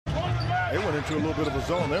They went into a little bit of a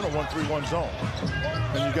zone. They're in a 1-3-1 zone.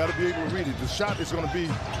 And you got to be able to read it. The shot is going to be,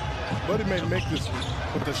 Buddy may make this,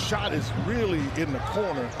 but the shot is really in the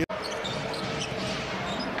corner.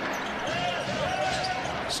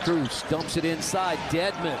 Strus dumps it inside.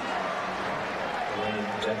 Dedmon.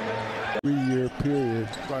 3-year period,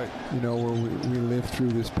 right? You know, where we lived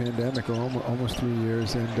through this pandemic, or almost 3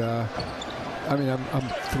 years, and I mean, I'm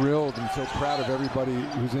thrilled and so proud of everybody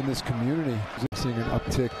who's in this community. Seeing an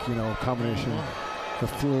uptick, you know, combination the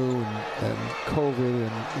flu and COVID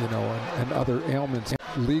and, you know, and other ailments.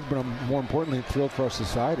 League, but I'm more importantly thrilled for our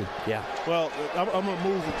society. Yeah. Well, I'm going to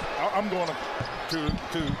move. I'm going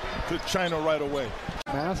to China right away.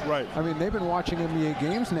 Mass? Right. I mean, they've been watching NBA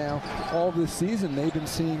games now all this season. They've been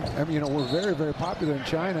seeing, I mean, you know, we're very, very popular in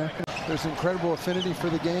China. There's incredible affinity for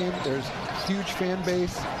the game. There's huge fan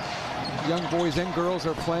base. Young boys and girls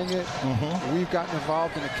are playing it. We've gotten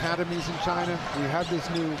involved in academies in China. We have this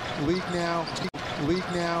new league now.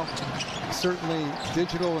 Certainly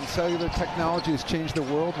digital and cellular technology has changed the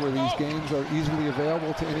world, where these games are easily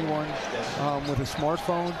available to anyone with a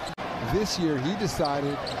smartphone. This year he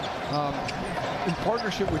decided, in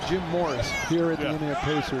partnership with Jim Morris here at the Indiana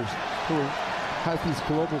Pacers, who has these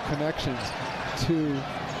global connections, to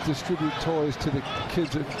distribute toys to the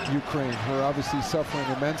kids of Ukraine who are obviously suffering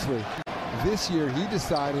immensely. This year he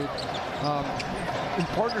decided, in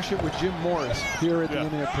partnership with Jim Morris here at the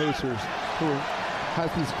Indiana Pacers, who has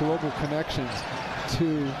these global connections,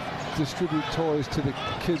 to distribute toys to the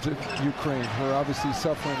kids of Ukraine who are obviously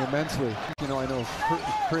suffering immensely. You know, I know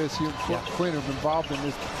Chris, you and Quinn have been involved in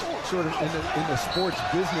this sort of in the sports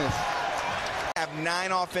business. Have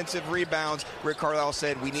 9 offensive rebounds. Rick Carlisle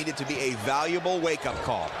said we needed to be a valuable wake-up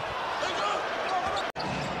call.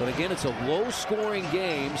 But again, it's a low-scoring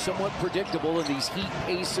game, somewhat predictable in these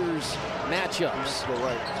Heat-Pacers matchups.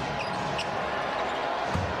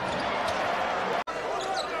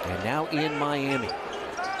 And now in Miami.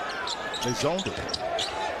 They zoned it.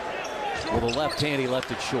 With a left hand, he left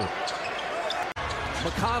it short.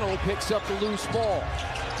 McConnell picks up the loose ball.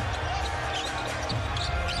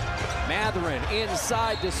 Mathurin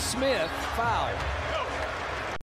inside to Smith. Foul.